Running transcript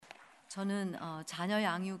저는 자녀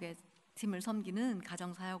양육의 팀을 섬기는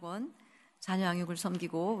가정사역원, 자녀 양육을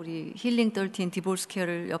섬기고 우리 힐링 13 디보스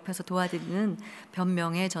케어를 옆에서 도와드리는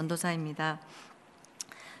변명의 전도사입니다.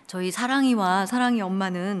 저희 사랑이와 사랑이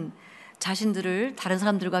엄마는 자신들을 다른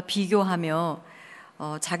사람들과 비교하며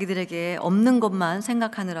자기들에게 없는 것만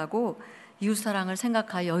생각하느라고 이웃사랑을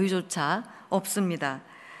생각할 여유조차 없습니다.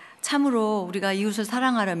 참으로 우리가 이웃을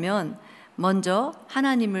사랑하려면 먼저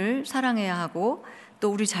하나님을 사랑해야 하고 또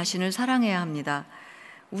우리 자신을 사랑해야 합니다.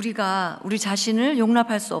 우리가 우리 자신을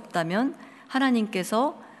용납할 수 없다면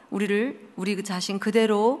하나님께서 우리 자신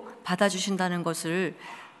그대로 받아주신다는 것을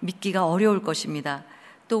믿기가 어려울 것입니다.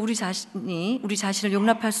 또 우리 자신을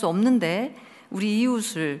용납할 수 없는데 우리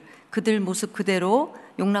이웃을 그들 모습 그대로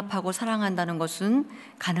용납하고 사랑한다는 것은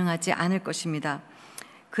가능하지 않을 것입니다.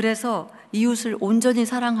 그래서 이웃을 온전히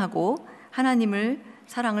사랑하고 하나님을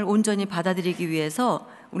사랑을 온전히 받아들이기 위해서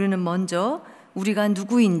우리는 먼저 우리가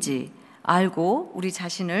누구인지 알고 우리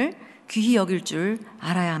자신을 귀히 여길 줄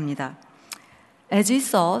알아야 합니다. As we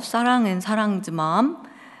saw, Sarang and Sarang's mom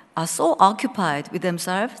are so occupied with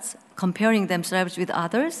themselves, comparing themselves with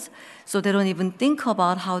others, so they don't even think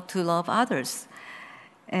about how to love others.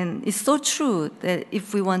 And it's so true that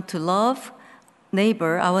if we want to love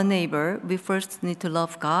our neighbor, we first need to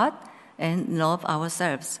love God and love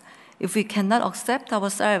ourselves. If we cannot accept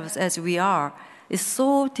ourselves as we are, it's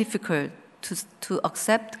so difficult to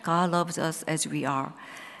accept God loves us as we are.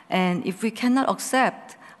 And if we cannot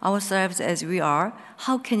accept ourselves as we are,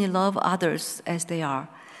 how can you love others as they are?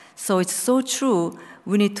 So it's so true,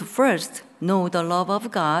 we need to first know the love of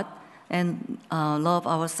God and love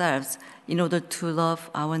ourselves in order to love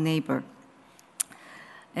our neighbor.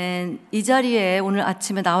 And 이 자리에 오늘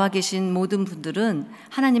아침에 나와 계신 모든 분들은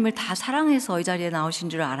하나님을 다 사랑해서 이 자리에 나오신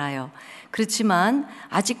줄 알아요. 그렇지만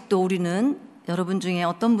아직도 우리는 여러분 중에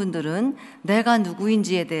어떤 분들은 내가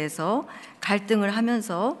누구인지에 대해서 갈등을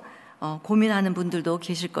하면서 고민하는 분들도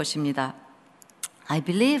계실 것입니다. I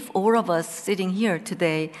believe all of us sitting here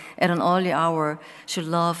today at an early hour should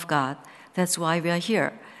love God. That's why we are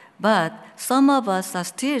here. But some of us are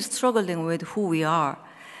still struggling with who we are.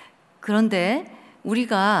 그런데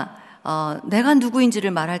우리가 내가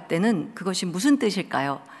누구인지를 말할 때는 그것이 무슨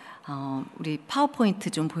뜻일까요? 우리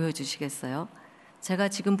파워포인트 좀 보여주시겠어요? 제가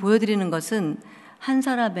지금 보여드리는 것은 한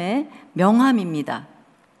사람의 명함입니다.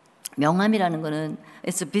 명함이라는 것은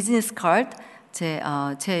it's a business card.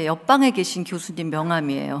 제 옆방에 계신 교수님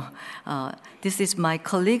명함이에요. This is my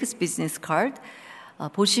colleague's business card.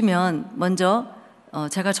 보시면 먼저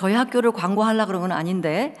제가 저희 학교를 광고하려고 그런 건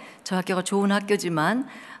아닌데 저희 학교가 좋은 학교지만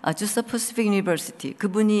주서 퍼시픽 유니버시티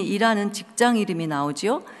그분이 일하는 직장 이름이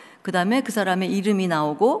나오지요. 그 다음에 그 사람의 이름이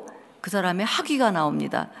나오고 그 사람의 학위가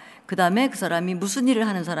나옵니다. 그 다음에 그 사람이 무슨 일을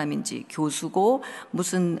하는 사람인지 교수고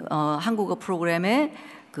무슨 한국어 프로그램의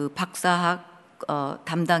그 박사학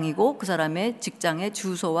담당이고 그 사람의 직장의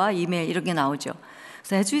주소와 이메일 이런 게 나오죠.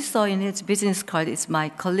 So as we saw in his business card, it's my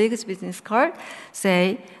colleague's business card.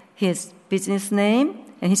 Say his business name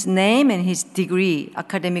and his degree,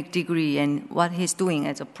 academic degree, and what he's doing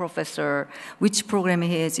as a professor, which program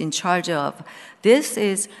he is in charge of. This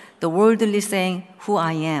is the worldly saying who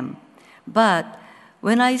I am. But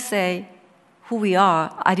when I say who we are,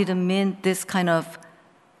 I didn't mean this kind of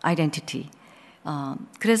identity.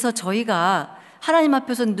 그래서 저희가 하나님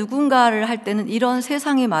앞에서 누군가를 할 때는 이런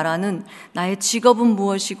세상이 말하는 나의 직업은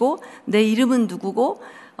무엇이고 내 이름은 누구고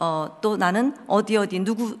또 나는 어디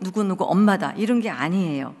누구 엄마다 이런 게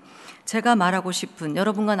아니에요. 제가 말하고 싶은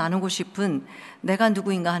여러분과 나누고 싶은 내가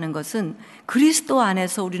누구인가 하는 것은 그리스도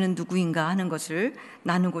안에서 우리는 누구인가 하는 것을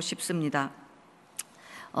나누고 싶습니다.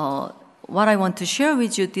 What I want to share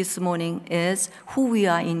with you this morning is who we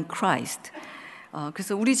are in Christ.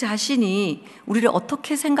 그래서 우리 자신이 우리를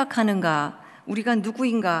어떻게 생각하는가, 우리가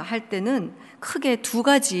누구인가 할 때는 크게 두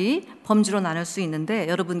가지 범주로 나눌 수 있는데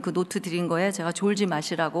여러분 그 노트 드린 거에 제가 졸지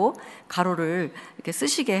마시라고 가로를 이렇게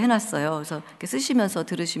쓰시게 해놨어요. 그래서 이렇게 쓰시면서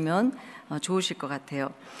들으시면 좋으실 것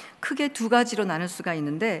같아요. 크게 두 가지로 나눌 수가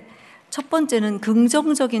있는데 첫 번째는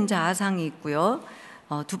긍정적인 자아상이 있고요.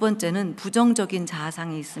 두 번째는 부정적인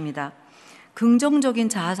자아상이 있습니다. 긍정적인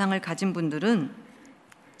자아상을 가진 분들은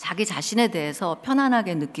자기 자신에 대해서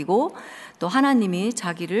편안하게 느끼고 또 하나님이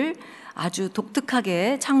자기를 아주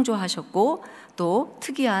독특하게 창조하셨고 또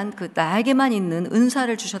특이한 그 나에게만 있는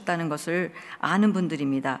은사를 주셨다는 것을 아는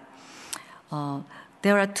분들입니다.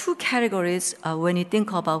 There are two categories when you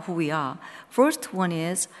think about who we are. First one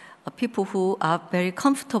is people who are very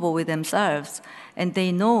comfortable with themselves and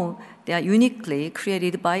they know they are uniquely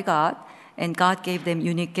created by God and God gave them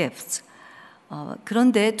unique gifts.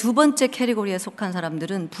 그런데 두 번째 캐리고리에 속한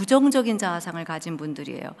사람들은 부정적인 자아상을 가진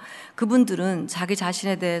분들이에요. 그분들은 자기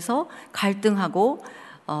자신에 대해서 갈등하고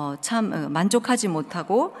참 만족하지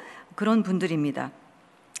못하고 그런 분들입니다.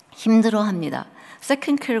 힘들어합니다.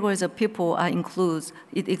 Second category of people includes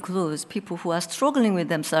people who are struggling with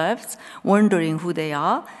themselves, wondering who they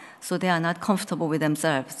are, so they are not comfortable with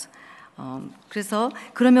themselves. 그래서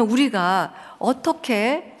그러면 우리가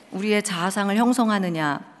어떻게 우리의 자아상을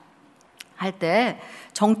형성하느냐 할 때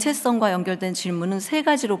정체성과 연결된 질문은 세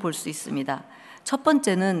가지로 볼 수 있습니다. 첫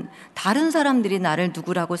번째는 다른 사람들이 나를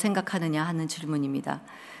누구라고 생각하느냐 하는 질문입니다.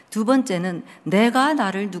 두 번째는 내가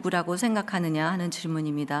나를 누구라고 생각하느냐 하는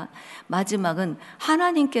질문입니다. 마지막은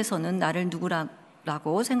하나님께서는 나를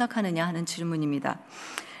누구라고 생각하느냐 하는 질문입니다.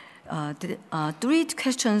 Three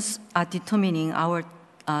questions are determining our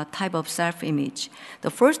type of self-image.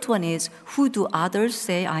 The first one is, who do others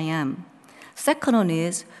say I am? Second one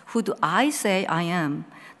is, who do I say I am?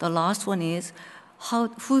 The last one is,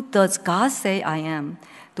 who does God say I am?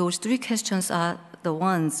 Those three questions are the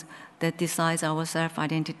ones that decides our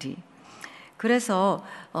self-identity. 그래서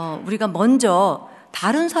우리가 먼저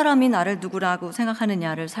다른 사람이 나를 누구라고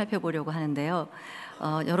생각하느냐를 살펴보려고 하는데요.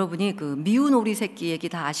 여러분이 그 미운 오리 새끼 얘기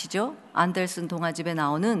다 아시죠? 안델슨 동화집에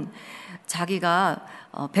나오는 자기가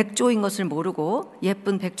백조인 것을 모르고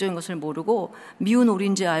예쁜 백조인 것을 모르고 미운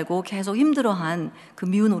오리인지 알고 계속 힘들어한 그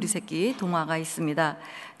미운 오리 새끼 동화가 있습니다.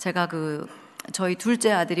 제가 저희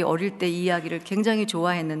둘째 아들이 어릴 때 이 이야기를 굉장히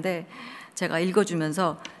좋아했는데 제가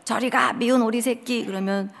읽어주면서 저리 가 미운 오리 새끼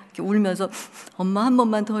그러면 이렇게 울면서 엄마 한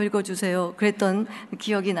번만 더 읽어주세요 그랬던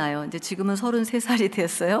기억이 나요. 이제 지금은 33살이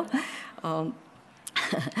됐어요.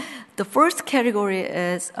 The first category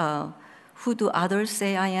is who do others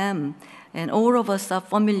say I am? And all of us are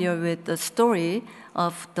familiar with the story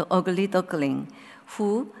of the ugly duckling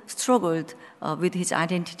who struggled with his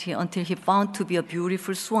identity until he found to be a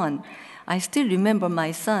beautiful swan. I still remember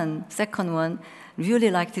my son, second one, really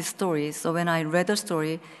liked his story. So when I read the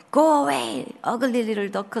story, go away, ugly little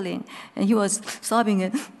duckling. And he was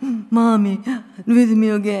sobbing, Mommy, with me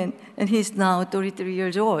again. And he's now 33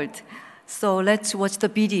 years old. So let's watch the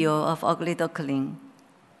video of Ugly Duckling.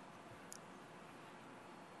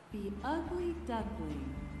 The Ugly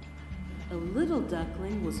Duckling. A little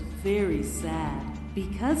duckling was very sad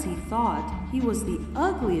because he thought he was the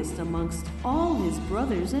ugliest amongst all his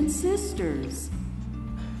brothers and sisters.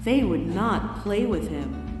 They would not play with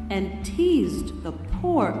him and teased the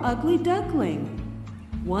poor ugly duckling.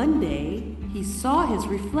 One day he saw his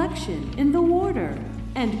reflection in the water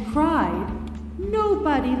and cried,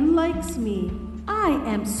 "Nobody likes me. I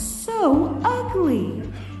am so ugly."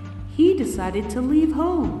 He decided to leave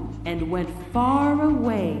home and went far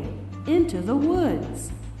away into the woods.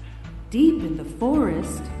 Deep in the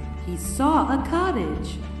forest, he saw a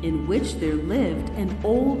cottage in which there lived an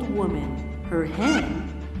old woman, her hen,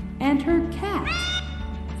 and her cat.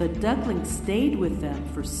 The duckling stayed with them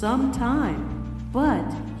for some time, but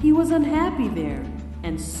he was unhappy there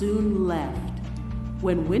and soon left.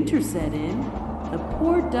 When winter set in, the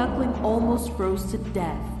poor duckling almost froze to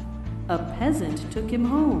death. A peasant took him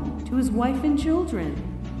home to his wife and children.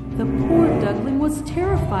 The poor duckling was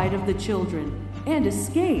terrified of the children and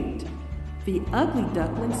escaped. The ugly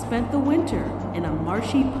duckling spent the winter in a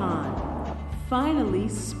marshy pond. Finally,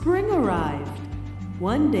 spring arrived.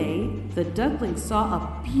 One day, the duckling saw a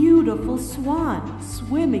beautiful swan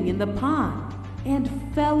swimming in the pond and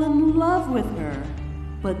fell in love with her.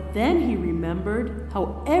 But then he remembered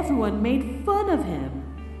how everyone made fun of him,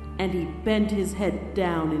 and he bent his head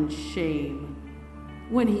down in shame.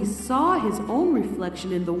 When he saw his own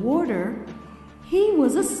reflection in the water, he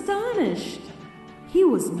was astonished. He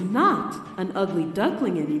was not an ugly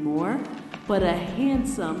duckling anymore, but a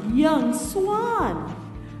handsome young swan.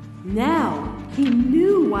 Now he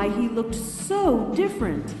knew why he looked so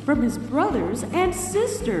different from his brothers and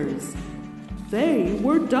sisters. They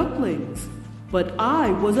were ducklings, but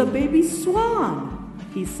I was a baby swan,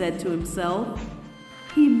 he said to himself.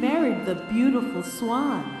 He married the beautiful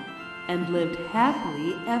swan and lived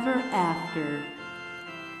happily ever after.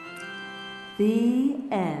 The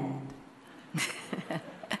end.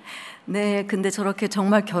 네, 근데 저렇게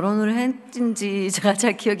정말 결혼을 했는지 제가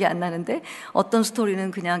잘 기억이 안 나는데 어떤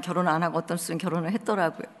스토리는 그냥 결혼 안 하고 어떤 스토리는 결혼을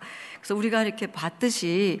했더라고요. 그래서 우리가 이렇게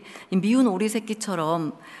봤듯이 이 미운 오리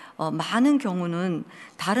새끼처럼 많은 경우는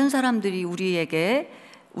다른 사람들이 우리에게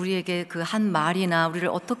그 한 말이나 우리를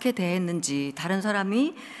어떻게 대했는지 다른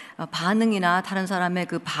사람이 반응이나 다른 사람의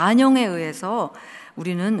그 반영에 의해서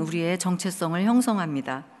우리는 우리의 정체성을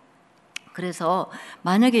형성합니다. 그래서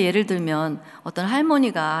만약에 예를 들면 어떤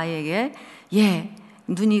할머니가 아이에게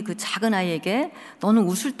눈이 그 작은 아이에게 너는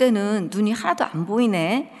웃을 때는 눈이 하나도 안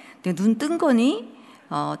보이네. 눈 뜬 거니?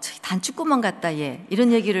 단추구멍 같다 얘.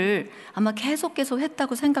 이런 얘기를 아마 계속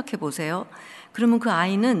했다고 생각해 보세요. 그러면 그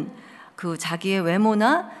아이는 그 자기의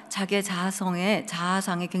외모나 자기의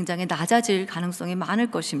자아상에 굉장히 낮아질 가능성이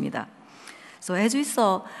많을 것입니다. So as we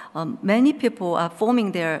saw, many people are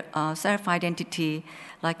forming their self-identity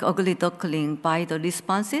like ugly duckling by the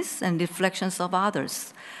responses and reflections of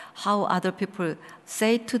others. How other people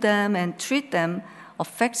say to them and treat them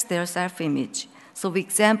affects their self-image. So for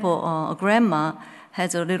example, a grandma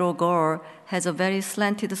has a little girl, has a very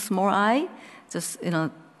slanted small eye, just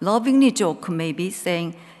lovingly joke maybe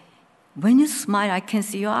saying, when you smile, I can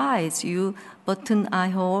see your eyes. You button eye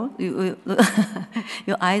hole.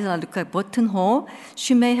 Your eyes are look like buttonhole.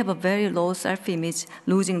 She may have a very low self-image,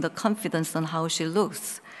 losing the confidence on how she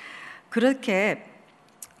looks. 그렇게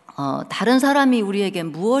다른 사람이 우리에게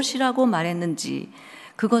무엇이라고 말했는지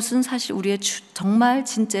그것은 사실 우리의 정말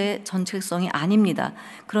진짜의 전체성이 아닙니다.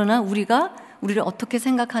 그러나 우리가 우리를 어떻게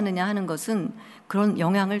생각하느냐 하는 것은 그런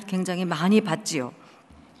영향을 굉장히 많이 받지요.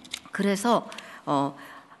 그래서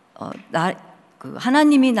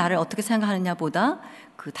하나님이 나를 어떻게 생각하느냐보다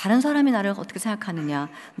그 다른 사람이 나를 어떻게 생각하느냐,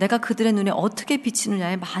 내가 그들의 눈에 어떻게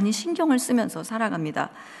비치느냐에 많이 신경을 쓰면서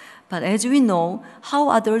살아갑니다. But as we know,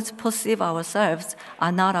 how others perceive ourselves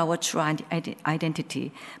are not our true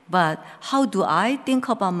identity. But how do I think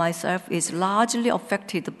about myself is largely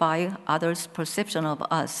affected by others' perception of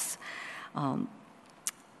us.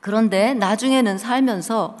 그런데 나중에는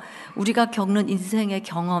살면서 우리가 겪는 인생의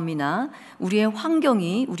경험이나 우리의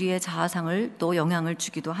환경이 우리의 자아상을 또 영향을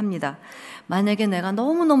주기도 합니다. 만약에 내가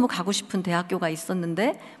너무너무 가고 싶은 대학교가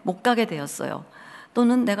있었는데 못 가게 되었어요.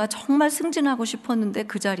 또는 내가 정말 승진하고 싶었는데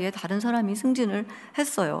그 자리에 다른 사람이 승진을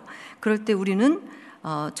했어요. 그럴 때 우리는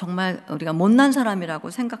정말 우리가 못난 사람이라고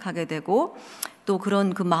생각하게 되고 또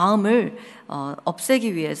그런 그 마음을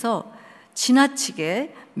없애기 위해서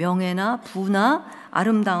지나치게 명예나 부나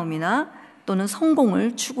아름다움이나 또는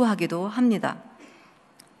성공을 추구하기도 합니다.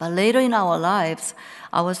 But later in our lives,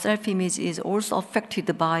 our self-image is also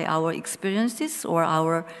affected by our experiences or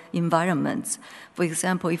our environments. For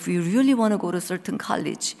example, if you really want to go to a certain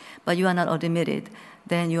college, but you are not admitted,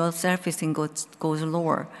 then your self-esteem goes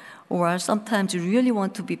lower. Or sometimes you really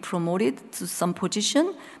want to be promoted to some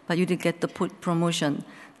position, but you didn't get the promotion.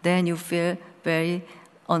 Then you feel very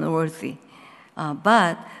unworthy.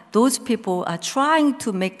 But those people are trying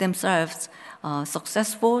to make themselves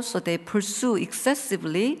successful, so they pursue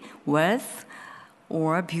excessively wealth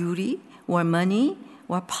or beauty or money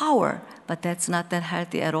or power. But that's not that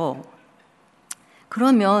healthy at all.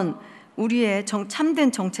 그러면 우리의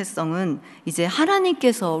참된 정체성은 이제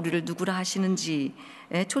하나님께서 우리를 누구라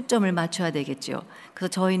하시는지에 초점을 맞춰야 되겠죠. 그래서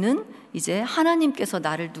저희는 이제 하나님께서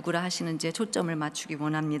나를 누구라 하시는지에 초점을 맞추기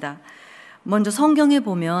원합니다. 먼저 성경에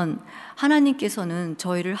보면 하나님께서는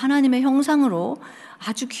저희를 하나님의 형상으로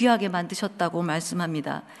아주 귀하게 만드셨다고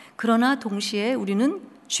말씀합니다. 그러나 동시에 우리는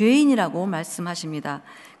죄인이라고 말씀하십니다.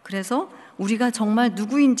 그래서 우리가 정말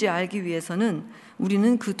누구인지 알기 위해서는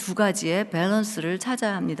우리는 그 두 가지의 밸런스를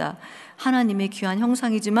찾아야 합니다. 하나님의 귀한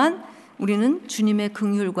형상이지만 우리는 주님의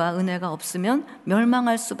긍휼과 은혜가 없으면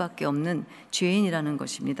멸망할 수밖에 없는 죄인이라는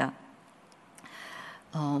것입니다.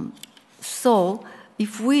 So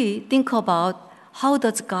if we think about how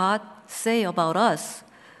does God say about us,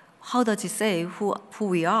 how does He say who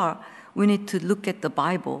we are, we need to look at the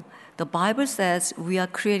Bible. The Bible says we are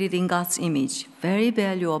created in God's image, very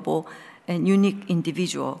valuable and unique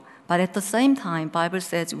individual. But at the same time, Bible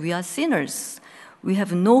says we are sinners. We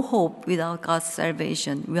have no hope without God's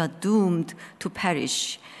salvation. We are doomed to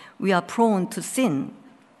perish. We are prone to sin.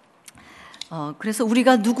 그래서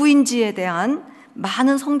우리가 누구인지에 대한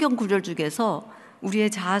많은 성경 구절 중에서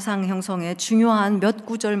우리의 자아상 형성의 중요한 몇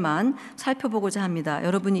구절만 살펴보고자 합니다.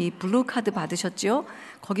 여러분이 이 블루 카드 받으셨죠?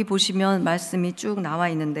 거기 보시면 말씀이 쭉 나와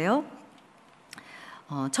있는데요.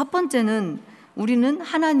 첫 번째는 우리는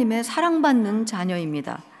하나님의 사랑받는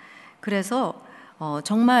자녀입니다. 그래서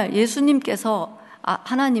정말 예수님께서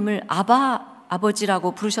하나님을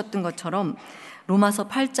아버지라고 부르셨던 것처럼 로마서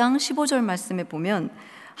 8장 15절 말씀에 보면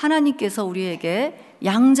하나님께서 우리에게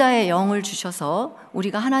양자의 영을 주셔서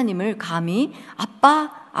우리가 하나님을 감히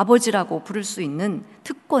아빠, 아버지라고 부를 수 있는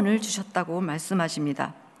특권을 주셨다고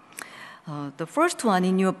말씀하십니다. The first one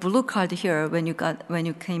in your blue card here when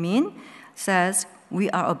you came in says we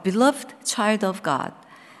are a beloved child of God.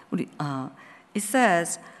 It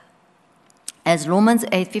says, as Romans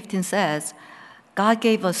 8:15 says, God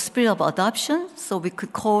gave us spirit of adoption so we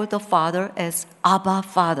could call the Father as Abba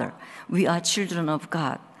Father. We are children of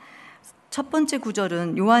God. 첫 번째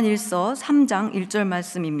구절은 요한일서 3장 1절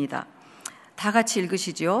말씀입니다. 다 같이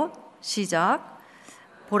읽으시죠. 시작.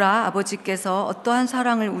 보라, 아버지께서 어떠한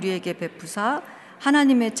사랑을 우리에게 베푸사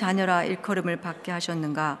하나님의 자녀라 일컬음을 받게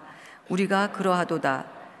하셨는가. 우리가 그러하도다.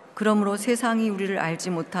 그러므로 세상이 우리를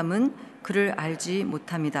알지 못함은 그를 알지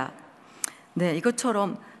못함이다. 네,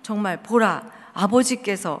 이것처럼 정말 보라,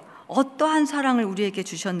 아버지께서 어떠한 사랑을 우리에게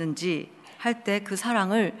주셨는지 할 때 그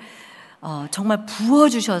사랑을 정말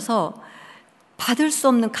부어주셔서 받을 수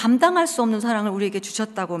없는, 감당할 수 없는 사랑을 우리에게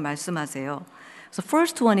주셨다고 말씀하세요. So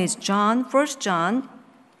first one is John, 1 John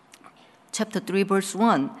chapter 3 verse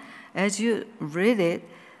 1. As you read it,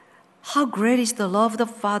 how great is the love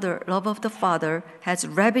of the Father has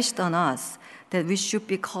lavished on us that we should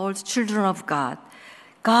be called children of God.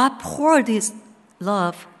 God poured his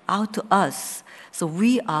love out to us, so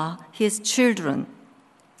we are his children.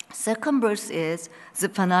 Second verse is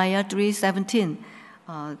Zephaniah 3:17.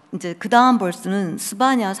 이제 그 다음 벌스는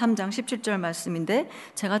스바냐 3장 17절 말씀인데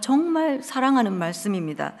제가 정말 사랑하는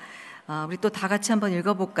말씀입니다. 우리 또 다 같이 한번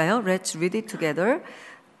읽어볼까요? Let's read it together.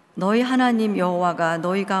 너희 하나님 여호와가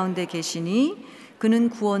너희 가운데 계시니 그는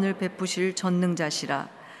구원을 베푸실 전능자시라.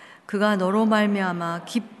 그가 너로 말미암아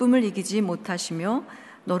기쁨을 이기지 못하시며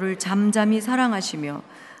너를 잠잠히 사랑하시며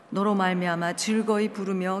너로 말미암아 즐거이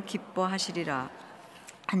부르며 기뻐하시리라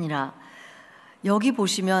하니라. 여기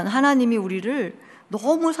보시면 하나님이 우리를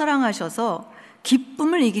너무 사랑하셔서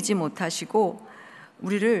기쁨을 이기지 못하시고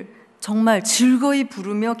우리를 정말 즐거이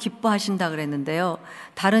부르며 기뻐하신다 그랬는데요.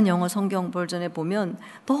 다른 영어 성경 버전에 보면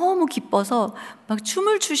너무 기뻐서 막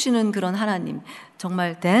춤을 추시는 그런 하나님,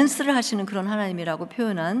 정말 댄스를 하시는 그런 하나님이라고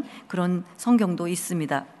표현한 그런 성경도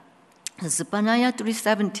있습니다. Zephaniah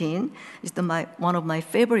 3:17 is one of my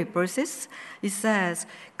favorite verses. It says,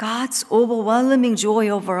 God's overwhelming joy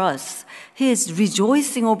over us. He is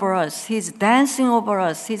rejoicing over us. He is dancing over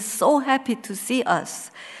us. He is so happy to see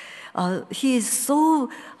us. He is so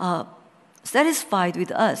satisfied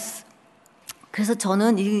with us. 그래서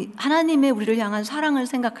저는 이 하나님의 우리를 향한 사랑을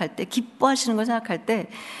생각할 때, 기뻐하시는 걸 생각할 때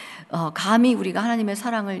감히 우리가 하나님의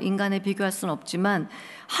사랑을 인간에 비교할 수는 없지만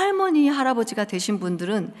할머니, 할아버지가 되신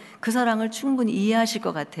분들은 그 사랑을 충분히 이해하실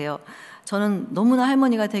것 같아요. 저는 너무나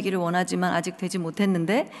할머니가 되기를 원하지만 아직 되지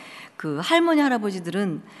못했는데 그 할머니,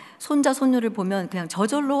 할아버지들은 손자, 손녀를 보면 그냥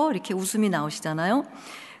저절로 이렇게 웃음이 나오시잖아요.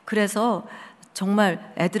 그래서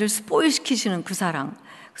정말 애들을 스포일시키시는 그 사랑.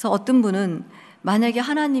 그래서 어떤 분은 만약에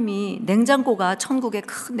하나님이 냉장고가, 천국에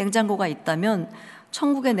큰 냉장고가 있다면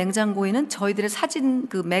천국의 냉장고에는 저희들의 사진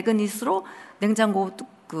그 매그닛으로 냉장고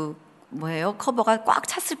커버가 꽉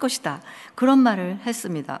찼을 것이다. 그런 말을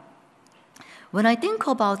했습니다. When I think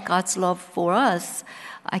about God's love for us,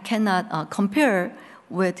 I cannot compare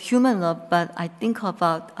with human love, but I think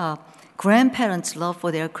about grandparents' love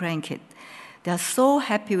for their grandkids. They are so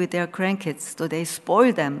happy with their grandkids, so they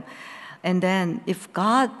spoil them. And then if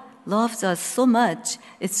God loves us so much,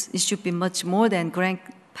 it should be much more than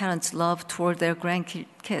grandparents' love toward their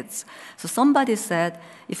grandkids. So somebody said,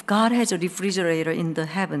 if God has a refrigerator in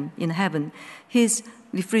heaven, his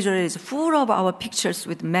refrigerator is full of our pictures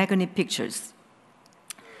with magnet pictures.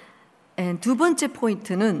 And 두 번째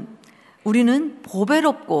포인트는 우리는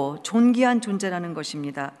보배롭고 존귀한 존재라는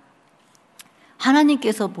것입니다.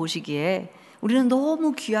 하나님께서 보시기에 우리는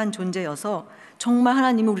너무 귀한 존재여서 정말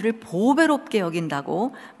하나님이 우리를 보배롭게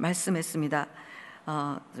여긴다고 말씀했습니다.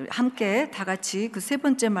 함께 다 같이 그 세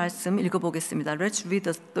번째 말씀 읽어보겠습니다. Let's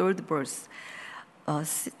read the third verse.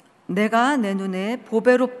 내가 내 눈에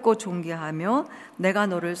보배롭고 존귀하며 내가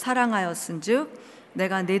너를 사랑하였은즉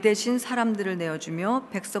내가 내 대신 사람들을 내어주며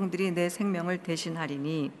백성들이 내 생명을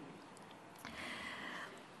대신하리니.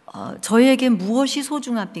 저희에게 무엇이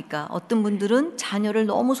소중합니까? 어떤 분들은 자녀를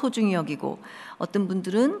너무 소중히 여기고 어떤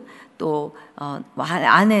분들은 또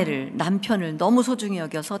아내를, 남편을 너무 소중히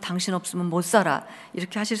여겨서 당신 없으면 못 살아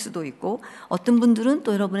이렇게 하실 수도 있고 어떤 분들은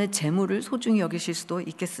또 여러분의 재물을 소중히 여기실 수도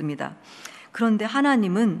있겠습니다. 그런데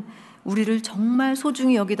하나님은 우리를 정말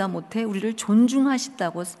소중히 여기다 못해 우리를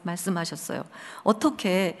존중하신다고 말씀하셨어요.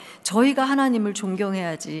 어떻게 저희가 하나님을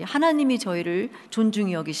존경해야지 하나님이 저희를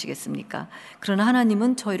존중히 여기시겠습니까? 그러나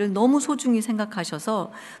하나님은 저희를 너무 소중히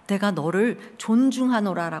생각하셔서 내가 너를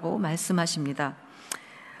존중하노라라고 말씀하십니다.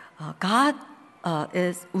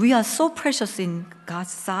 We are so precious in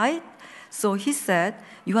God's sight. So He said,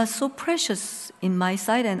 you are so precious in my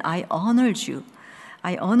sight and I honor you.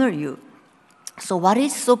 I honor you. So what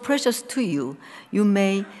is so precious to you? You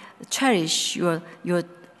may cherish your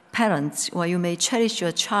parents, or you may cherish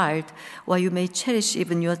your child, or you may cherish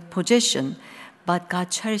even your possession, but God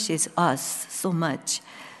cherishes us so much.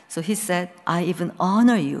 So He said, I even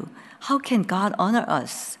honor you. How can God honor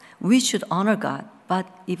us? We should honor God, but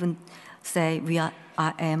even say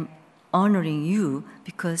I am honoring you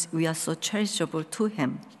because we are so cherishable to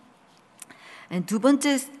him. 두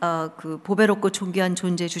번째 그 보배롭고 존귀한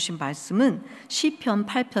존재 주신 말씀은 시편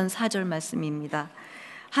 8편 4절 말씀입니다.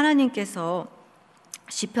 하나님께서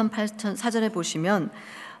시편 8편 4절에 보시면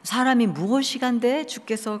사람이 무엇이간데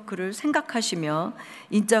주께서 그를 생각하시며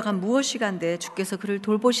인자가 무엇이간데 주께서 그를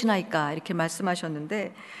돌보시나이까 이렇게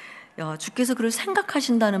말씀하셨는데 주께서 그를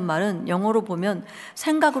생각하신다는 말은 영어로 보면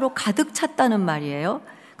생각으로 가득 찼다는 말이에요.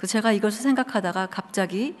 그래서 제가 이것을 생각하다가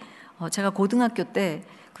갑자기 제가 고등학교 때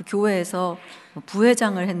그 교회에서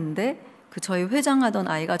부회장을 했는데 그 저희 회장하던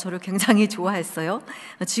아이가 저를 굉장히 좋아했어요.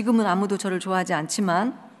 지금은 아무도 저를 좋아하지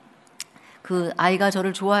않지만 그 아이가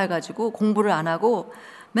저를 좋아해가지고 공부를 안 하고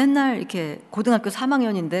맨날 이렇게 고등학교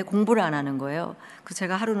 3학년인데 공부를 안 하는 거예요. 그래서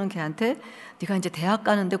제가 하루는 걔한테 네가 이제 대학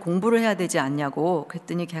가는데 공부를 해야 되지 않냐고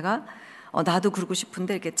그랬더니 걔가 나도 그러고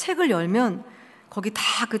싶은데 이렇게 책을 열면 거기 다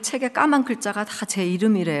그 책에 까만 글자가 다 제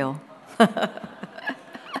이름이래요.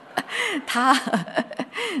 다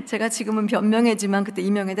제가 지금은 변명해지만 그때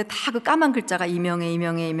이명혜인데 다 그 까만 글자가 이명혜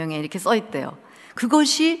이렇게 써 있대요.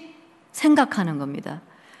 그것이 생각하는 겁니다.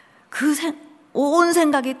 온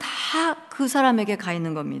생각이 다 그 사람에게 가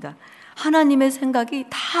있는 겁니다. 하나님의 생각이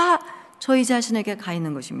다 저희 자신에게 가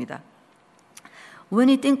있는 것입니다. When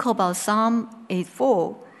you think about Psalm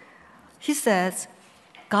 8:4, he says,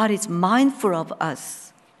 God is mindful of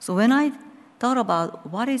us. So when I thought about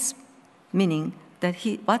what does it mean that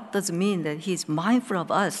he is mindful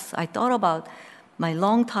of us, I thought about my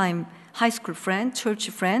longtime high school friend, church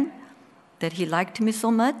friend, that he liked me so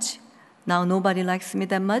much. Now nobody likes me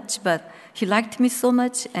that much, but he liked me so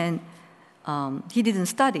much, and he didn't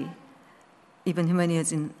study. Even when he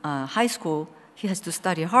was in high school, he has to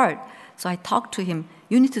study hard. So I talked to him,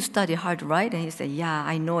 you need to study hard, right? And he said, yeah,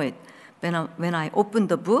 I know it. When I opened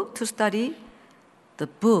the book to study, the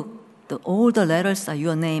book, all the letters are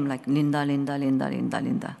your name, like Linda.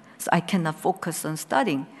 So I cannot focus on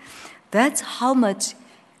studying. That's how much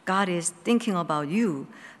God is thinking about you.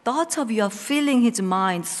 Thoughts of you are filling his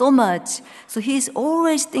mind so much. So he's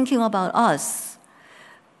always thinking about us.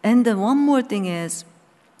 And then one more thing is,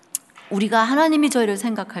 우리가 하나님이 저희를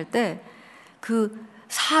생각할 때 그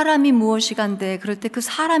사람이 무엇이간데 그럴 때 그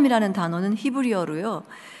사람이라는 단어는 히브리어로요.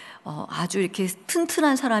 아주 이렇게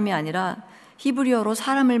튼튼한 사람이 아니라 히브리어로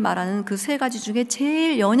사람을 말하는 그 세 가지 중에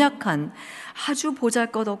제일 연약한 아주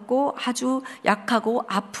보잘것없고 아주 약하고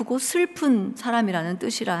아프고 슬픈 사람이라는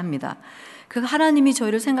뜻이라 합니다. 그 하나님이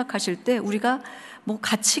저희를 생각하실 때 우리가 뭐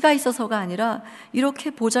가치가 있어서가 아니라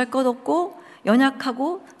이렇게 보잘것없고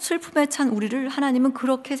연약하고 슬픔에 찬 우리를 하나님은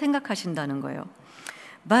그렇게 생각하신다는 거예요.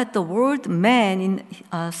 But the word man in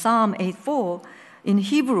Psalm 8:4 in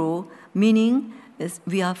Hebrew meaning is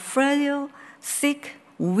we are frail, sick,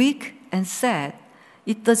 weak, and sad.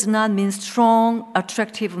 It does not mean strong,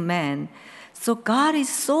 attractive man. So God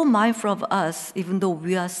is so mindful of us even though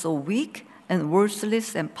we are so weak and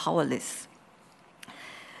worthless and powerless.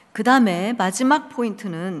 그 다음에 마지막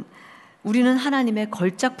포인트는 우리는 하나님의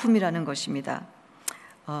걸작품이라는 것입니다.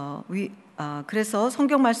 그래서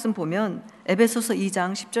성경 말씀 보면 에베소서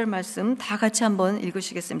 2장 10절 말씀 다 같이 한번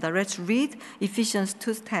읽으시겠습니다. Let's read Ephesians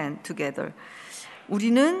 2:10 together.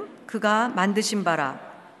 우리는 그가 만드신 바라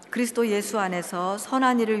그리스도 예수 안에서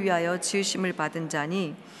선한 일을 위하여 지으심을 받은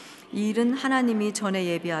자니 이 일은 하나님이 전에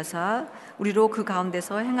예비하사 우리로 그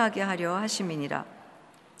가운데서 행하게 하려 하심이니라.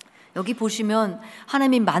 여기 보시면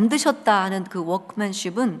하나님이 만드셨다 하는 그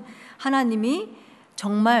워크맨십은 하나님이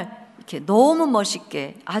정말 이렇게 너무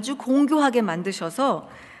멋있게 아주 공교하게 만드셔서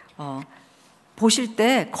보실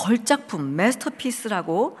때 걸작품,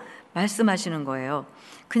 마스터피스라고 말씀하시는 거예요.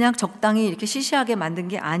 그냥 적당히 이렇게 시시하게 만든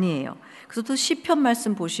게 아니에요. 그래서 또 시편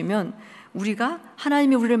말씀 보시면 우리가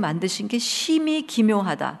하나님이 우리를 만드신 게 심히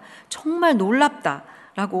기묘하다, 정말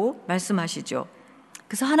놀랍다라고 말씀하시죠.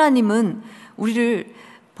 그래서 하나님은 우리를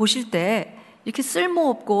보실 때 이렇게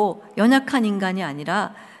쓸모없고 연약한 인간이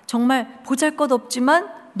아니라 정말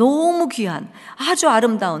보잘것없지만 너무 귀한 아주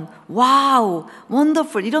아름다운 와우,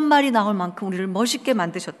 원더풀 이런 말이 나올 만큼 우리를 멋있게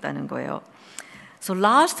만드셨다는 거예요. So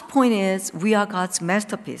last point is we are God's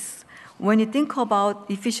masterpiece. When you think about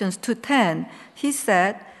Ephesians 2:10, he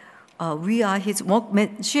said we are his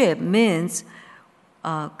workmanship means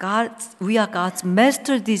we are God's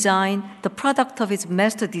master design, the product of his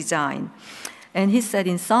master design. And he said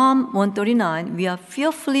in Psalm 139, we are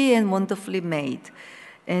fearfully and wonderfully made,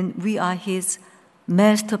 and we are his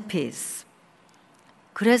masterpiece.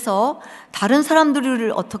 그래서 다른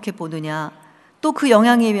사람들을 어떻게 보느냐, 또 그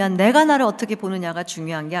영향에 의한 내가 나를 어떻게 보느냐가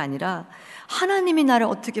중요한 게 아니라 하나님이 나를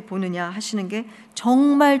어떻게 보느냐 하시는 게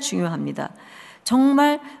정말 중요합니다.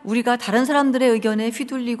 정말 우리가 다른 사람들의 의견에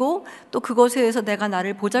휘둘리고 또 그것에 의해서 내가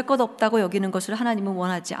나를 보잘것없다고 여기는 것을 하나님은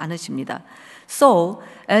원하지 않으십니다. So,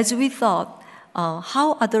 as we thought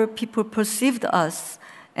how other people perceived us,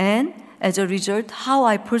 and as a result, how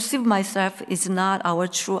I perceive myself is not our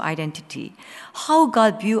true identity. How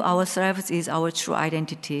God views ourselves is our true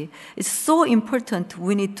identity. It's so important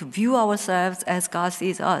we need to view ourselves as God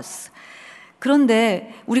sees us.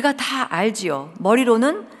 그런데 우리가 다 알지요.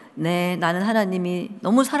 머리로는 네, 나는 하나님이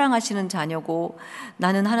너무 사랑하시는 자녀고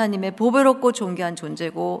나는 하나님의 보배롭고 존귀한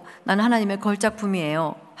존재고 나는 하나님의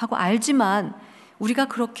걸작품이에요 하고 알지만 우리가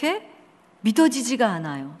그렇게 믿어지지가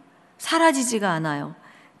않아요. 사라지지가 않아요.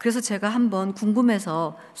 그래서 제가 한번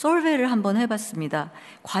궁금해서 솔베이를 한번 해봤습니다.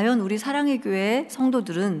 과연 우리 사랑의 교회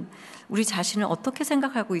성도들은 우리 자신을 어떻게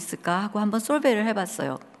생각하고 있을까 하고 한번 솔베이를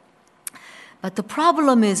해봤어요. But the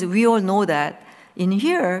problem is we all know that in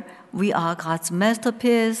here we are God's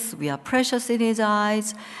masterpiece, we are precious in His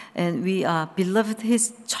eyes, and we are beloved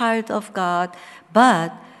His child of God,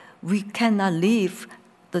 but we cannot live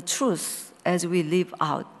the truth as we live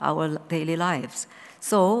out our daily lives.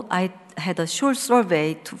 So I had a short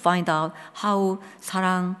survey to find out how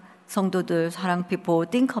사랑 성도들, 사랑 people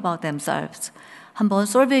think about themselves. 한번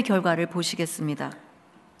survey 결과를 보시겠습니다.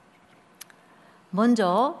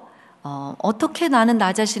 먼저 어떻게 나는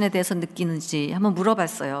나 자신에 대해서 느끼는지 한번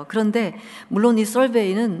물어봤어요. 그런데 물론 이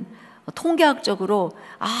survey는 통계학적으로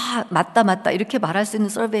맞다 이렇게 말할 수 있는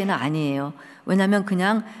survey는 아니에요. 왜냐하면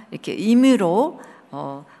그냥 이렇게 임의로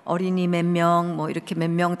어린이 몇 명, 뭐 이렇게 몇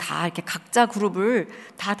명 다 이렇게 각자 그룹을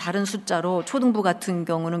다 다른 숫자로 초등부 같은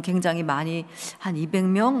경우는 굉장히 많이 한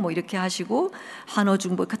 200명 뭐 이렇게 하시고 한어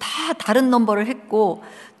중부 다 다른 넘버를 했고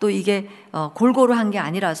또 이게 골고루 한 게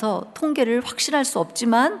아니라서 통계를 확신할 수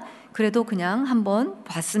없지만 그래도 그냥 한번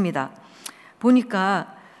봤습니다.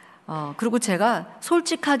 보니까 그리고 제가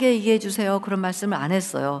솔직하게 얘기해 주세요 그런 말씀을 안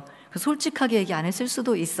했어요. 솔직하게 얘기 안 했을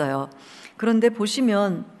수도 있어요. 그런데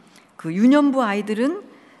보시면 그 유년부 아이들은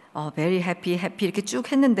very happy 이렇게 쭉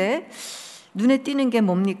했는데 눈에 띄는 게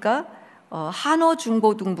뭡니까? 한어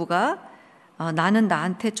중고등부가 나는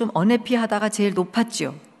나한테 좀 unhappy하다가 제일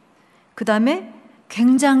높았지요. 그 다음에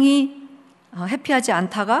굉장히 해피하지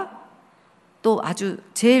않다가 또 아주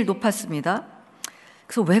제일 높았습니다.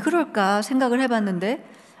 그래서 왜 그럴까 생각을 해봤는데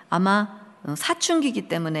아마 사춘기이기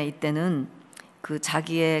때문에 이때는 그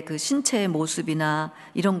자기의 그 신체의 모습이나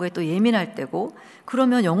이런 거에 또 예민할 때고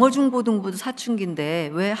그러면 영어 중고등부도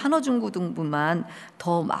사춘기인데 왜 한어 중고등부만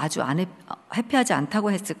더 아주 해피하지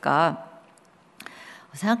않다고 했을까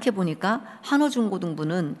생각해 보니까 한어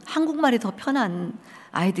중고등부는 한국말이 더 편한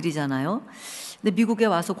아이들이잖아요. 근데 미국에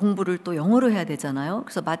와서 공부를 또 영어로 해야 되잖아요.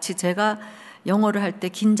 그래서 마치 제가 영어를 할 때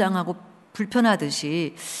긴장하고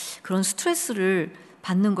불편하듯이 그런 스트레스를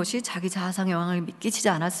받는 것이 자기 자아상에 영향을 끼치지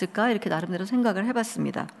않았을까 이렇게 나름대로 생각을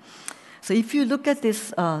해봤습니다. So if you look at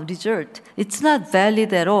this result, it's not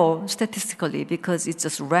valid at all statistically because it's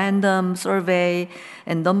just random survey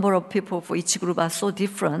and number of people for each group are so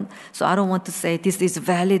different. So I don't want to say this is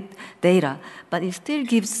valid data, but it still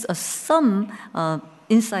gives us some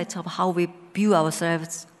insights of how we view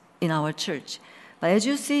ourselves in our church. But as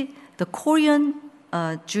you see, the Korean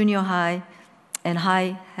junior high and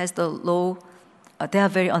high has the low. They are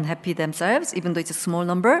very unhappy themselves, even though it's a small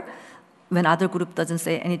number, when other group doesn't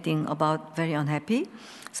say anything about very unhappy.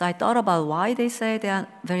 So I thought about why they say they are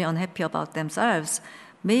very unhappy about themselves.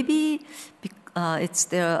 Maybe it's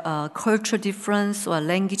their culture difference or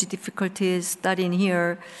language difficulties studying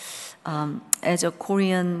here as a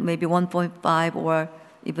Korean, maybe 1.5 or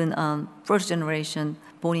even first generation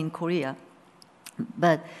born in Korea.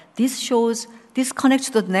 But this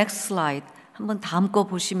connects to the next slide. 한번 다음 거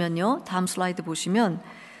보시면요. 다음 슬라이드 보시면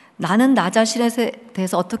나는 나 자신에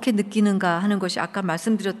대해서 어떻게 느끼는가 하는 것이 아까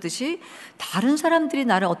말씀드렸듯이 다른 사람들이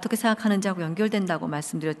나를 어떻게 생각하는지하고 연결된다고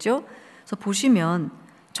말씀드렸죠. 그래서 보시면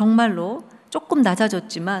정말로 조금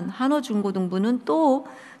낮아졌지만 한어 중고등부는 또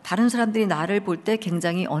다른 사람들이 나를 볼 때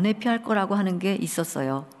굉장히 unhappy할 거라고 하는 게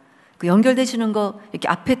있었어요. 그 연결되시는 거 이렇게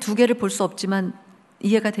앞에 두 개를 볼 수 없지만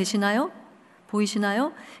이해가 되시나요?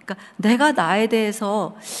 보이시나요? 그러니까 내가 나에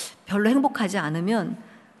대해서 별로 행복하지 않으면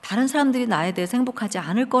다른 사람들이 나에 대해서 행복하지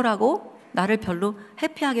않을 거라고 나를 별로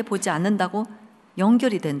해피하게 보지 않는다고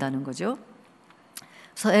연결이 된다는 거죠.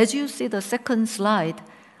 So as you see the second slide,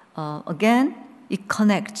 again, it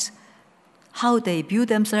connects how they view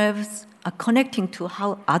themselves, connecting to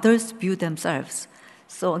how others view themselves.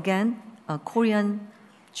 So again, Korean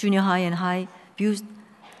junior high and high views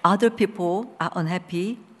other people are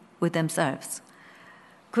unhappy with themselves.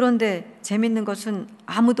 그런데 재밌는 것은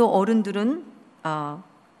아무도 어른들은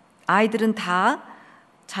아이들은 다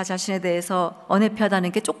자신에 대해서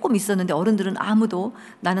언해피하다는 게 조금 있었는데 어른들은 아무도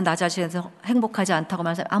나는 나 자신에 대해서 행복하지 않다고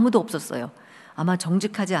말하는 사람이 아무도 없었어요. 아마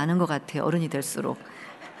정직하지 않은 것 같아요. 어른이 될수록.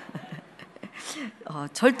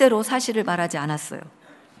 절대로 사실을 말하지 않았어요.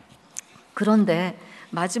 그런데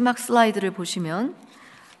마지막 슬라이드를 보시면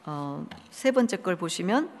세 번째 걸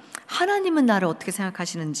보시면 하나님은 나를 어떻게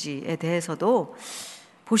생각하시는지에 대해서도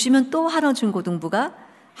보시면 또 하나 중고등부가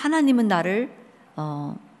하나님은 나를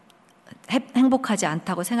행복하지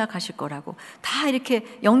않다고 생각하실 거라고 다 이렇게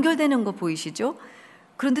연결되는 거 보이시죠?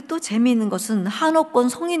 그런데 또 재미있는 것은 한옥권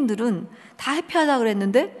성인들은 다 해피하다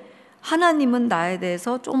그랬는데 하나님은 나에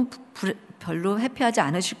대해서 좀 별로 해피하지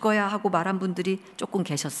않으실 거야 하고 말한 분들이 조금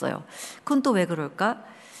계셨어요. 그건 또 왜 그럴까?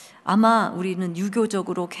 아마 우리는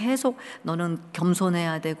유교적으로 계속 너는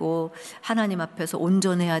겸손해야 되고 하나님 앞에서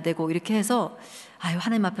온전해야 되고 이렇게 해서 아유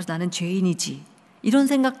하나님 앞에서 나는 죄인이지 이런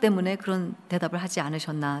생각 때문에 그런 대답을 하지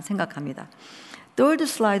않으셨나 생각합니다. Third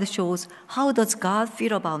slide shows how does God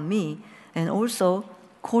feel about me and also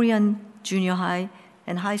Korean junior high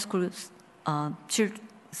and high school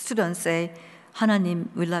students say 하나님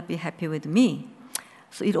will not be happy with me.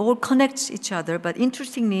 So it all connects each other. But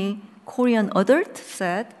interestingly, Korean adults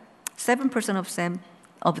said 7%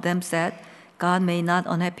 of them said God may not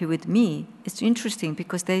unhappy with me. It's interesting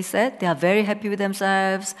because they said they are very happy with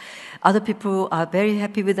themselves. Other people are very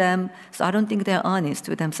happy with them. So I don't think they're honest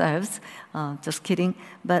with themselves. Just kidding.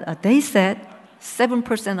 But they said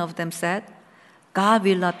 7% of them said God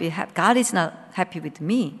will not be happy. God is not happy with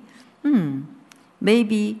me.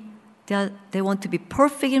 Maybe they want to be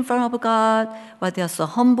perfect in front of God, but they are so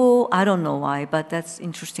humble. I don't know why, but that's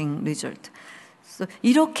interesting result. So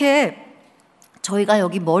이렇게 저희가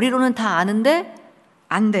여기 머리로는 다 아는데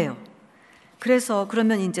안 돼요. 그래서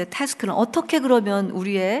그러면 이제 태스크는 어떻게 그러면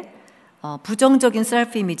우리의 부정적인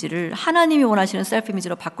셀프 이미지를 하나님이 원하시는 셀프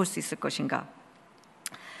이미지로 바꿀 수 있을 것인가?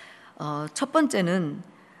 첫 번째는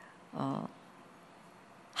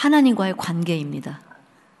하나님과의 관계입니다.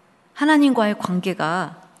 하나님과의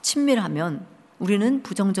관계가 친밀하면 우리는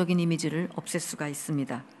부정적인 이미지를 없앨 수가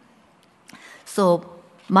있습니다. So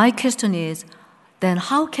my question is, then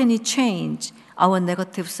how can we change our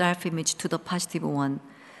negative self-image to the positive one?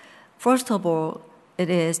 First of all, it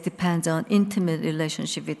depends on intimate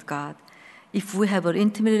relationship with God. If we have an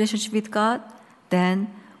intimate relationship with God, then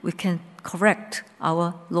we can correct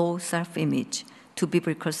our low self-image to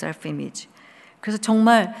biblical self-image. 그래서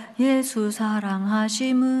정말 예수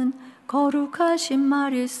사랑하심은 거룩하신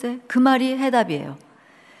말일세 그 말이 해답이에요.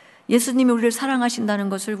 예수님이 우리를 사랑하신다는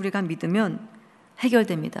것을 우리가 믿으면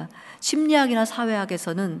해결됩니다. 심리학이나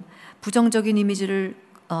사회학에서는 부정적인 이미지를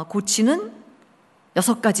고치는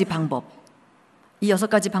 6가지 방법. 이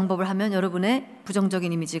 6가지 방법을 하면 여러분의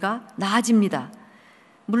부정적인 이미지가 나아집니다.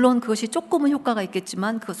 물론 그것이 조금은 효과가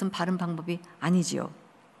있겠지만 그것은 바른 방법이 아니지요.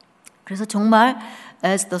 그래서 정말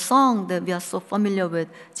as the song that we are so familiar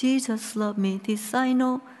with, Jesus love me, this I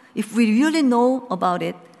know. If we really know about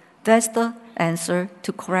it, that's the answer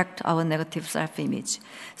to correct our negative self-image.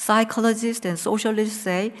 Psychologists and socialists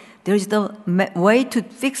say there's the way to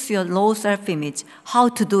fix your low self-image. How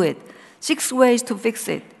to do it? 6 ways to fix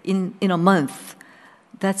it in a month.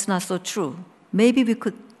 That's not so true. Maybe we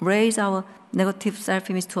could raise our negative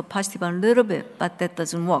self-image to a positive one a little bit, but that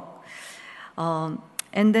doesn't work.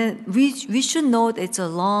 And then we should know that it's a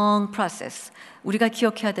long process. 우리가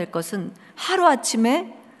기억해야 될 것은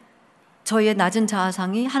하루아침에 저희의 낮은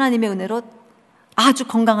자아상이 하나님의 은혜로 아주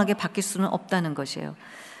건강하게 바뀔 수는 없다는 것이에요.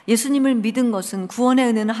 예수님을 믿은 것은 구원의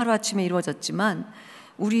은혜는 하루아침에 이루어졌지만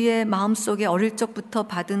우리의 마음속에 어릴 적부터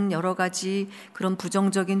받은 여러 가지 그런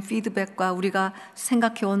부정적인 피드백과 우리가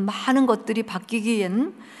생각해온 많은 것들이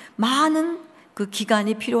바뀌기에는 많은 그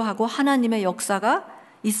기간이 필요하고 하나님의 역사가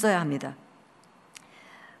있어야 합니다.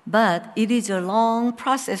 But it is a long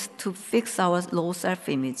process to fix our low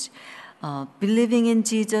self-image. Believing in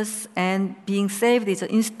Jesus and being saved is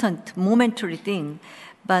an instant, momentary thing.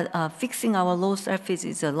 But fixing our low self-image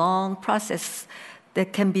is a long process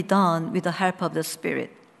that can be done with the help of the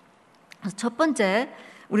Spirit. 첫 번째,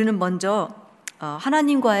 우리는 먼저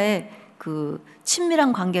하나님과의 그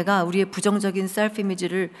친밀한 관계가 우리의 부정적인 셀프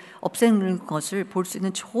이미지를 없애는 것을 볼 수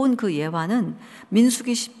있는 좋은 그 예화는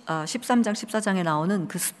민수기 13장 14장에 나오는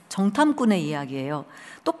그 정탐꾼의 이야기예요.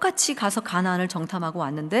 똑같이 가서 가나안을 정탐하고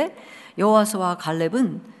왔는데 여호와서와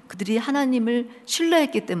갈렙은 그들이 하나님을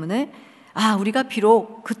신뢰했기 때문에 우리가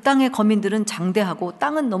비록 그 땅의 거민들은 장대하고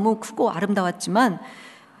땅은 너무 크고 아름다웠지만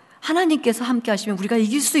하나님께서 함께 하시면 우리가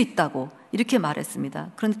이길 수 있다고 이렇게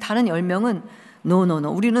말했습니다. 그런데 다른 10명은 No.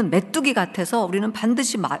 우리는 메뚜기 같아서 우리는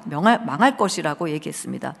반드시 망할 것이라고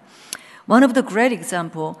얘기했습니다. One of the great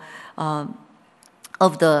example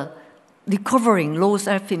of the recovering low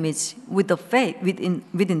self-image with the faith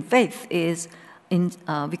within faith is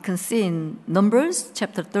we can see in Numbers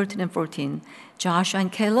chapter 13 and 14. Joshua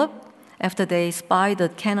and Caleb, after they spied the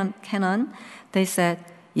Canaan, they said,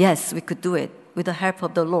 "Yes, we could do it with the help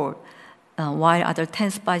of the Lord." While other 10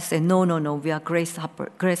 spies said, "No, we are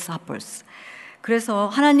grasshoppers." 그래서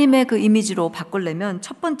하나님의 그 이미지로 바꾸려면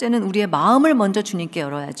첫 번째는 우리의 마음을 먼저 주님께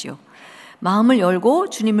열어야지요. 마음을 열고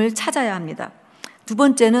주님을 찾아야 합니다. 두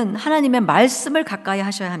번째는 하나님의 말씀을 가까이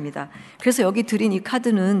하셔야 합니다. 그래서 여기 드린 이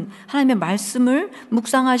카드는 하나님의 말씀을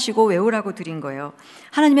묵상하시고 외우라고 드린 거예요.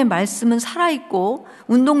 하나님의 말씀은 살아있고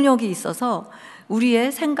운동력이 있어서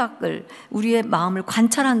우리의 생각을, 우리의 마음을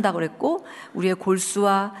관찰한다고 그랬고 우리의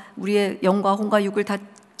골수와 우리의 영과 혼과 육을 다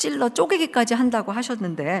찔러 쪼개기까지 한다고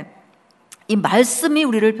하셨는데 이 말씀이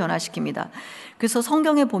우리를 변화시킵니다. 그래서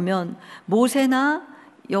성경에 보면 모세나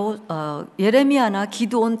예레미야나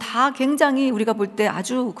기드온 다 굉장히 우리가 볼 때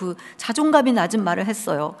아주 그 자존감이 낮은 말을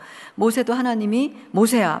했어요. 모세도 하나님이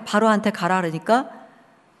모세야 바로한테 가라 그러니까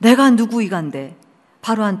내가 누구이간데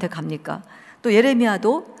바로한테 갑니까? 또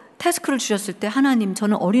예레미야도 태스크를 주셨을 때 하나님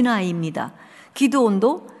저는 어린아이입니다.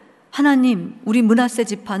 기드온도 하나님 우리 므낫세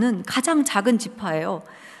지파는 가장 작은 지파예요.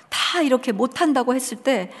 다 이렇게 못한다고 했을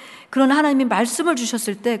때 그런 하나님이 말씀을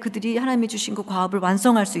주셨을 때 그들이 하나님이 주신 그 과업을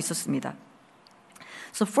완성할 수 있었습니다.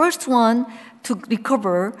 So first one to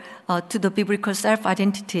recover to the biblical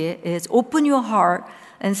self-identity is open your heart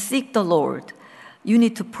and seek the Lord. You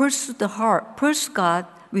need to pursue God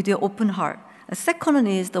with your open heart. The second one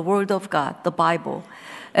is the Word of God, the Bible.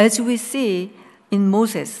 As we see in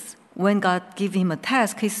Moses, when God gave him a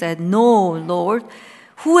task, he said, "No, Lord,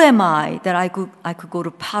 who am I that I could go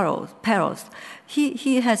to Pharaoh?"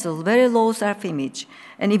 He has a very low self-image.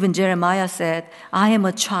 And even Jeremiah said, "I am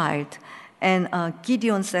a child." And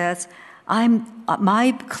Gideon says,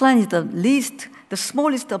 my clan is the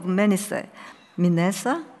smallest of Manasseh.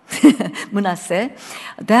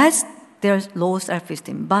 That's their low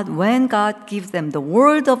self-esteem. But when God gives them the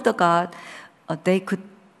word of the God, they could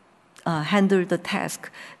handle the task.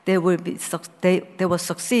 They will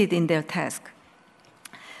succeed in their task.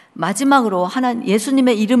 마지막으로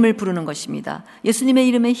예수님의 이름을 부르는 것입니다. 예수님의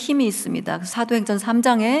이름에 힘이 있습니다. 사도행전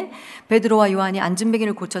 3장에 베드로와 요한이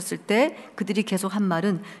안진뱅이를 고쳤을 때 그들이 계속 한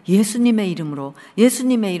말은 예수님의 이름으로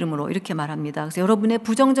이렇게 말합니다. 그래서 여러분의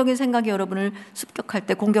부정적인 생각이 여러분을 습격할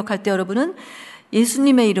때 공격할 때 여러분은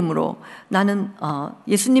예수님의 이름으로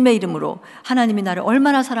예수님의 이름으로 하나님이 나를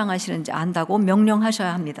얼마나 사랑하시는지 안다고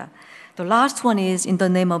명령하셔야 합니다. The last one is in the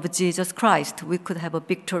name of Jesus Christ, we could have a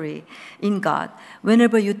victory in God.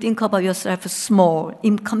 Whenever you think about yourself small,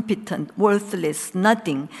 incompetent, worthless,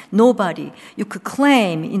 nothing, nobody, you could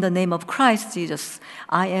claim in the name of Christ Jesus,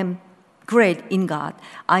 I am great in God.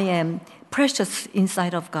 I am precious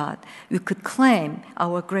inside of God. We could claim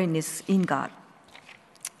our greatness in God.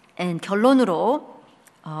 And 결론으로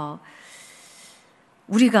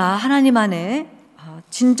우리가 하나님 안에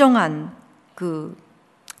진정한 그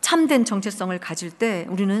참된 정체성을 가질 때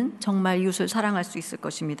우리는 정말 이웃을 사랑할 수 있을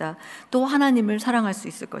것입니다. 또 하나님을 사랑할 수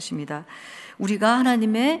있을 것입니다. 우리가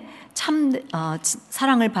하나님의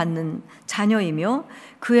사랑을 받는 자녀이며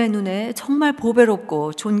그의 눈에 정말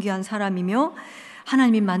보배롭고 존귀한 사람이며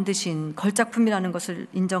하나님이 만드신 걸작품이라는 것을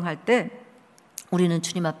인정할 때 우리는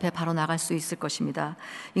주님 앞에 바로 나갈 수 있을 것입니다.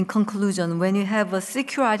 In conclusion, when you have a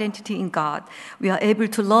secure identity in God, we are able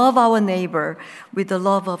to love our neighbor with the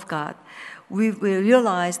love of God. We will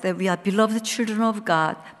realize that we are beloved children of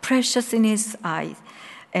God, precious in His eyes,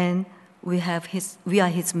 and we are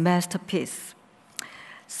His masterpiece.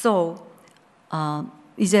 So,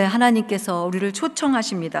 이제 하나님께서 우리를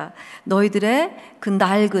초청하십니다. 너희들의 그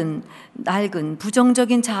낡은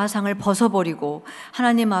부정적인 자아상을 벗어버리고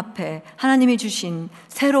하나님 앞에 하나님이 주신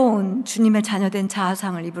새로운 주님의 자녀된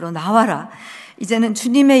자아상을 입으로 나와라. 이제는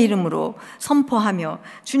주님의 이름으로 선포하며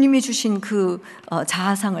주님이 주신 그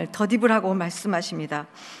자아상을 덧입으라고 말씀하십니다.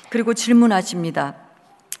 그리고 질문하십니다.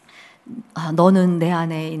 너는 내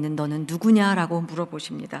안에 있는 너는 누구냐라고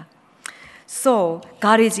물어보십니다. So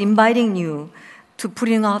God is inviting you to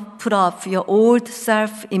put off your old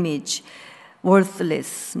self-image,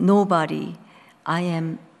 worthless, nobody, I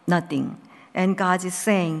am nothing. And God is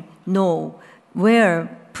saying, no,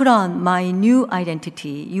 put on my new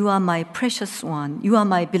identity. You are my precious one. You are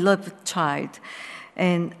my beloved child.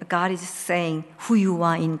 And God is saying who you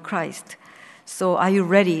are in Christ. So are you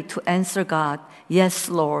ready to answer God? Yes,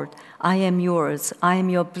 Lord, I am yours. I am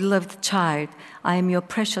your beloved child. I am your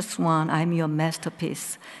precious one. I am your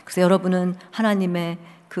masterpiece. 그래서 여러분은 하나님의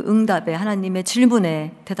그 응답에 하나님의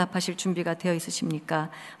질문에 대답하실 준비가 되어 있으십니까?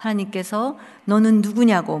 하나님께서 너는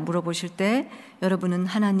누구냐고 물어보실 때 여러분은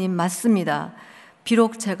하나님 맞습니다.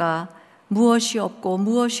 비록 제가 무엇이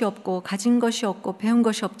없고 가진 것이 없고 배운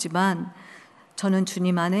것이 없지만 저는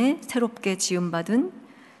주님 안에 새롭게 지음받은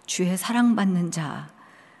주의 사랑받는 자,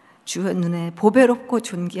 주 눈에 보배롭고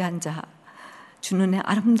존귀한 자, 주 눈에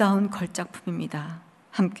아름다운 걸작품입니다.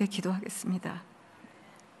 함께 기도하겠습니다.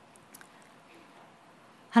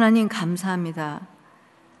 하나님 감사합니다.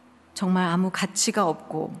 정말 아무 가치가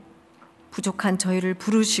없고 부족한 저희를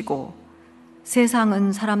부르시고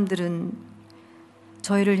사람들은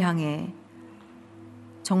저희를 향해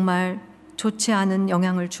정말 좋지 않은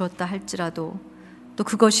영향을 주었다 할지라도, 또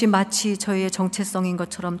그것이 마치 저희의 정체성인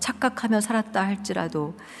것처럼 착각하며 살았다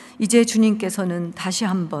할지라도, 이제 주님께서는 다시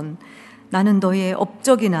한번 나는 너의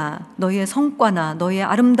업적이나 너의 성과나 너의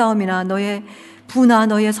아름다움이나 너의 부나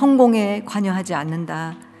너의 성공에 관여하지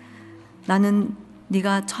않는다. 나는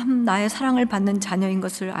네가 참 나의 사랑을 받는 자녀인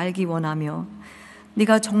것을 알기 원하며,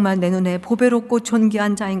 네가 정말 내 눈에 보배롭고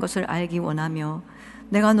존귀한 자인 것을 알기 원하며,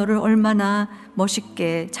 내가 너를 얼마나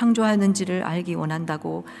멋있게 창조하였는지를 알기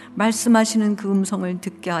원한다고 말씀하시는 그 음성을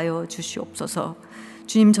듣게 하여 주시옵소서.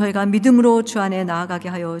 주님, 저희가 믿음으로 주 안에 나아가게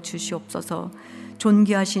하여 주시옵소서.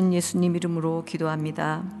 존귀하신 예수님 이름으로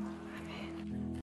기도합니다.